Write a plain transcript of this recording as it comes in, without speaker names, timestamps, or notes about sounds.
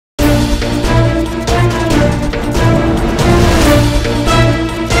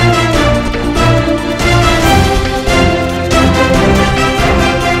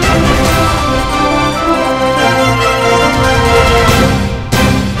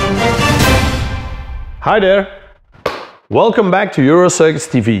Hi there! Welcome back to Eurocircuits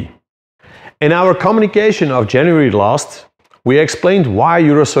TV. In our communication of January last, we explained why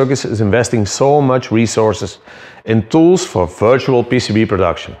Eurocircuits is investing so much resources in tools for virtual PCB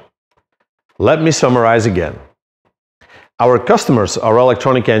production. Let me summarize again. Our customers are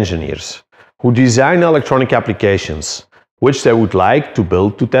electronic engineers who design electronic applications which they would like to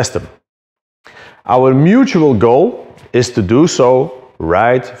build to test them. Our mutual goal is to do so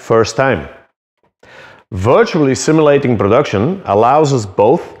right first time. Virtually simulating production allows us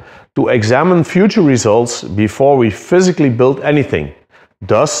both to examine future results before we physically build anything,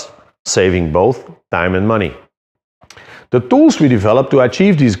 thus saving both time and money. The tools we develop to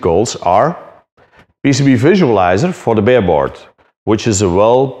achieve these goals are PCB Visualizer for the bare board, which is a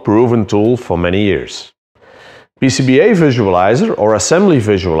well-proven tool for many years. PCBA Visualizer or Assembly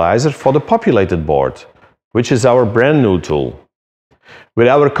Visualizer for the populated board, which is our brand new tool. With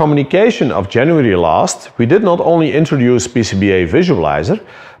our communication of January last, we did not only introduce PCBA Visualizer,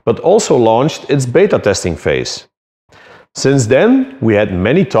 but also launched its beta testing phase. Since then, we had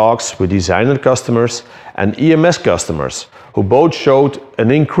many talks with designer customers and EMS customers, who both showed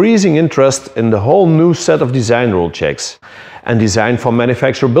an increasing interest in the whole new set of design rule checks and design for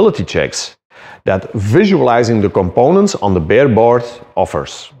manufacturability checks that visualizing the components on the bare board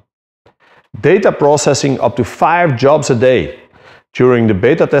offers. Data processing up to 5 jobs a day during the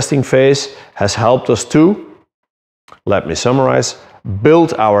beta testing phase has helped us to, let me summarize,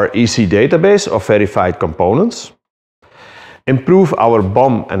 build our EC database of verified components, improve our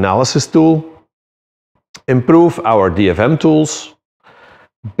BOM analysis tool, improve our DFM tools,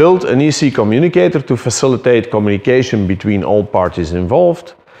 build an EC communicator to facilitate communication between all parties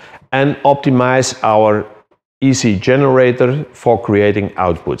involved, and optimize our EC generator for creating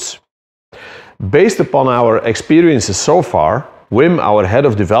outputs. Based upon our experiences so far, Wim, our head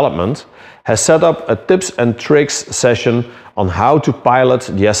of development, has set up a tips and tricks session on how to pilot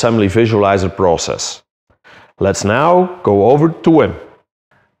the Assembly Visualizer process. Let's now go over to Wim.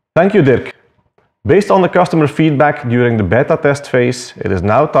 Thank you, Dirk. Based on the customer feedback during the beta test phase, it is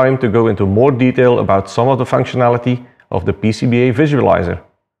now time to go into more detail about some of the functionality of the PCBA Visualizer.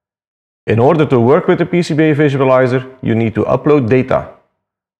 In order to work with the PCBA Visualizer, you need to upload data.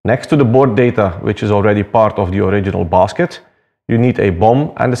 Next to the board data, which is already part of the original basket, you need a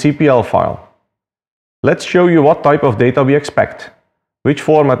BOM and a CPL file. Let's show you what type of data we expect, which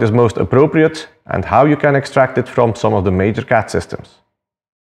format is most appropriate, and how you can extract it from some of the major CAD systems.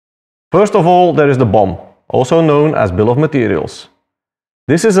 First of all, there is the BOM, also known as Bill of Materials.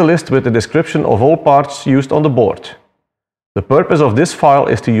 This is a list with a description of all parts used on the board. The purpose of this file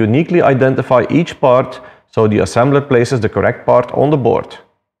is to uniquely identify each part so the assembler places the correct part on the board.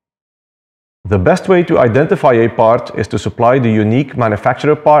 The best way to identify a part is to supply the unique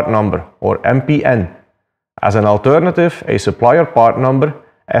manufacturer part number, or MPN. As an alternative, a supplier part number,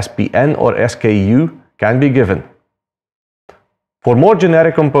 SPN or SKU, can be given. For more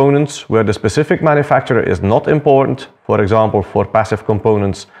generic components, where the specific manufacturer is not important, for example for passive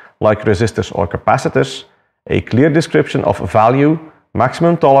components like resistors or capacitors, a clear description of value,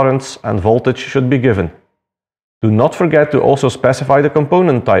 maximum tolerance and voltage should be given. Do not forget to also specify the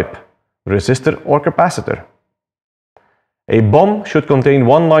component type, resistor or capacitor. A BOM should contain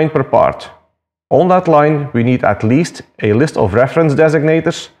one line per part. On that line, we need at least a list of reference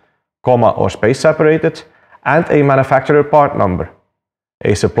designators, comma or space separated, and a manufacturer part number,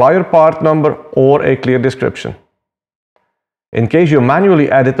 a supplier part number, or a clear description. In case you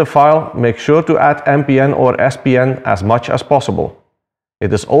manually edit the file, make sure to add MPN or SPN as much as possible.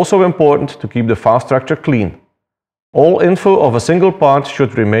 It is also important to keep the file structure clean. All info of a single part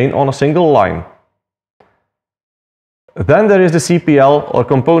should remain on a single line. Then there is the CPL or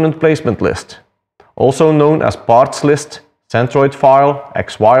component placement list, also known as parts list, centroid file,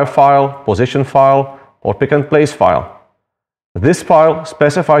 X-wire file, position file, or pick and place file. This file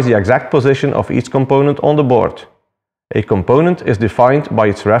specifies the exact position of each component on the board. A component is defined by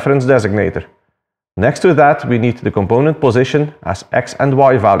its reference designator. Next to that, we need the component position as X and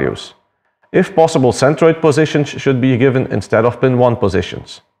Y values. If possible, centroid positions should be given instead of pin 1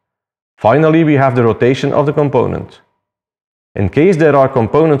 positions. Finally, we have the rotation of the component. In case there are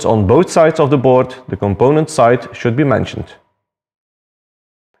components on both sides of the board, the component side should be mentioned.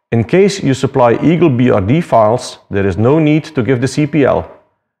 In case you supply Eagle BRD files, there is no need to give the CPL.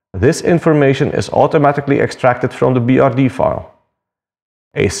 This information is automatically extracted from the BRD file.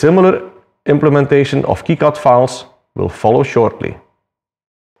 A similar implementation of KeyCAD files will follow shortly.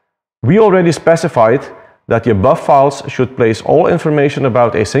 We already specified that the above files should place all information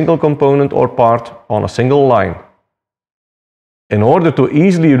about a single component or part on a single line. In order to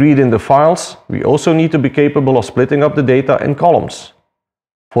easily read in the files, we also need to be capable of splitting up the data in columns.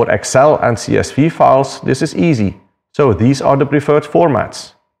 For Excel and CSV files, this is easy, so these are the preferred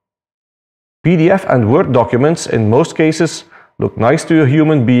formats. PDF and Word documents in most cases look nice to a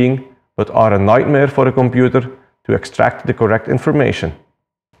human being, but are a nightmare for a computer to extract the correct information.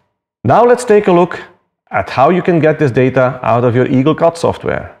 Now let's take a look at how you can get this data out of your EagleCAD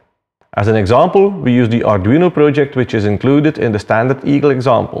software. As an example, we use the Arduino project, which is included in the standard Eagle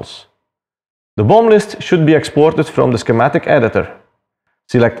examples. The BOM list should be exported from the schematic editor.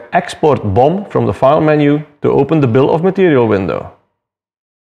 Select Export BOM from the File menu to open the Bill of Material window.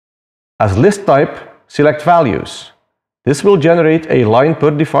 As list type, select Values. This will generate a line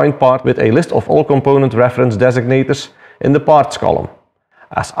per defined part with a list of all component reference designators in the Parts column.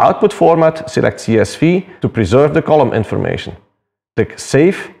 As output format, select CSV to preserve the column information. Click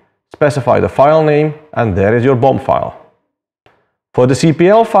Save, specify the file name, and there is your BOM file. For the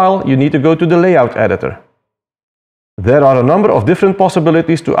CPL file, you need to go to the Layout editor. There are a number of different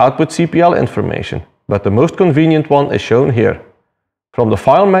possibilities to output CPL information, but the most convenient one is shown here. From the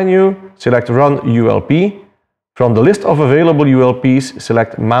File menu, select Run ULP. From the list of available ULPs,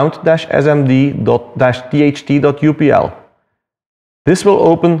 select mount-smd.tht.upl. This will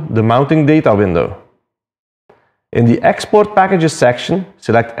open the Mounting Data window. In the Export Packages section,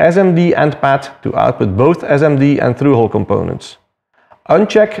 select SMD and PAT to output both SMD and through-hole components.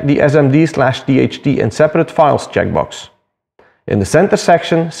 Uncheck the SMD/THT in separate files checkbox. In the Center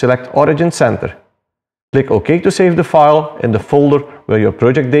section, select Origin Center. Click OK to save the file in the folder where your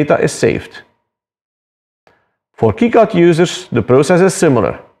project data is saved. For KiCad users, the process is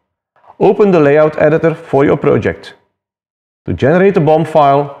similar. Open the Layout editor for your project. To generate a BOM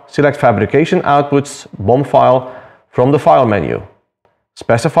file, select Fabrication Outputs BOM file from the File menu.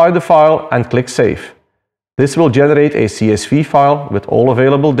 Specify the file and click Save. This will generate a CSV file with all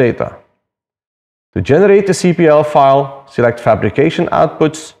available data. To generate the CPL file, select Fabrication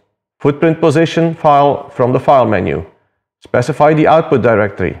Outputs Footprint Position file from the File menu. Specify the output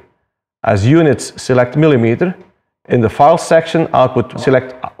directory. As units, select millimeter. In the Files section, output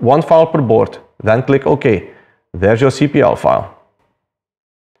select one file per board, then click OK. There's your CPL file.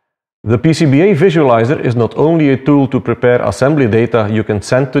 The PCBA Visualizer is not only a tool to prepare assembly data you can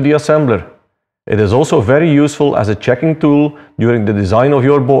send to the assembler. It is also very useful as a checking tool during the design of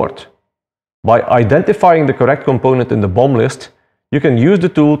your board. By identifying the correct component in the BOM list, you can use the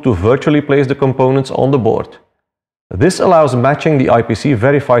tool to virtually place the components on the board. This allows matching the IPC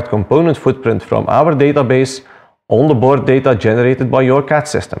verified component footprint from our database on the board data generated by your CAD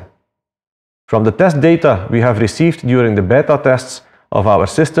system. From the test data we have received during the beta tests of our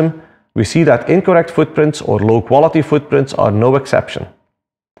system, we see that incorrect footprints or low quality footprints are no exception.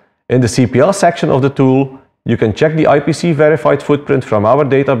 In the CPL section of the tool, you can check the IPC verified footprint from our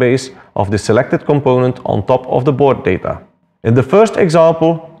database of the selected component on top of the board data. In the first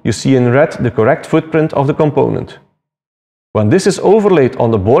example, you see in red the correct footprint of the component. When this is overlaid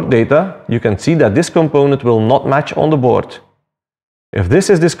on the board data, you can see that this component will not match on the board. If this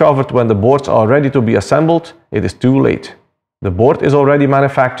is discovered when the boards are ready to be assembled, it is too late. The board is already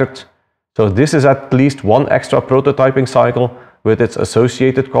manufactured, so this is at least one extra prototyping cycle with its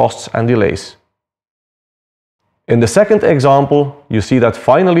associated costs and delays. In the second example, you see that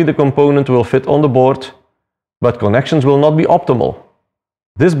finally the component will fit on the board, but connections will not be optimal.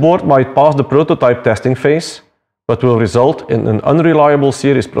 This board might pass the prototype testing phase, but will result in an unreliable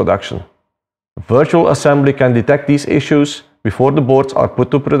series production. Virtual assembly can detect these issues before the boards are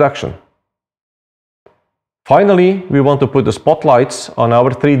put to production. Finally, we want to put the spotlights on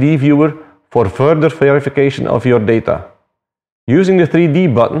our 3D viewer for further verification of your data. Using the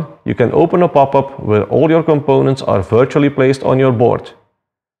 3D button, you can open a pop-up where all your components are virtually placed on your board.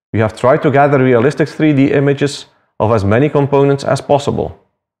 We have tried to gather realistic 3D images of as many components as possible.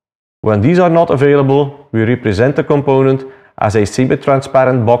 When these are not available, we represent the component as a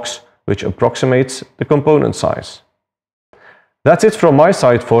semi-transparent box which approximates the component size. That's it from my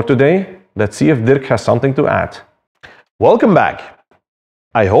side for today. Let's see if Dirk has something to add. Welcome back.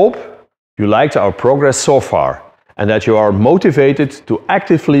 I hope you liked our progress so far and that you are motivated to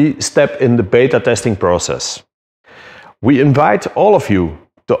actively step in the beta testing process. We invite all of you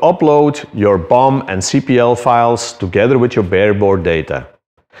to upload your BOM and CPL files together with your bareboard data.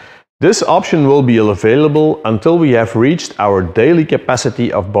 This option will be available until we have reached our daily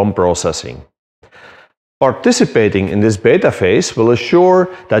capacity of BOM processing. Participating in this beta phase will assure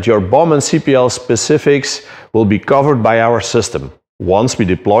that your BOM and CPL specifics will be covered by our system once we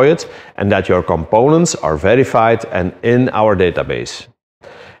deploy it and that your components are verified and in our database.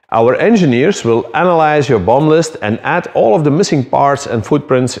 Our engineers will analyze your BOM list and add all of the missing parts and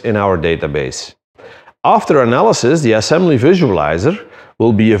footprints in our database. After analysis, the Assembly Visualizer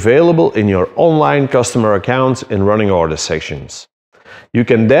will be available in your online customer accounts in running order sections. You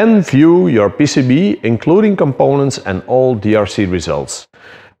can then view your PCB, including components and all DRC results.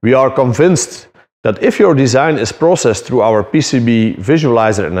 We are convinced that if your design is processed through our PCB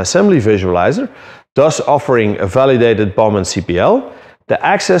Visualizer and Assembly Visualizer, thus offering a validated BOM and CPL, the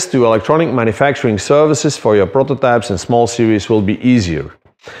access to electronic manufacturing services for your prototypes and small series will be easier.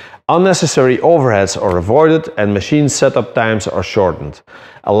 Unnecessary overheads are avoided and machine setup times are shortened,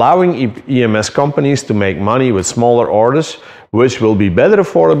 allowing EMS companies to make money with smaller orders, which will be better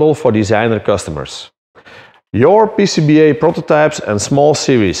affordable for designer customers. Your PCBA prototypes and small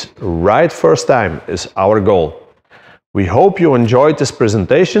series right first time is our goal. We hope you enjoyed this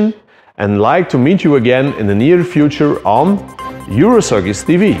presentation and like to meet you again in the near future on Eurocircuits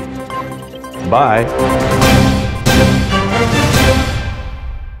TV. Bye!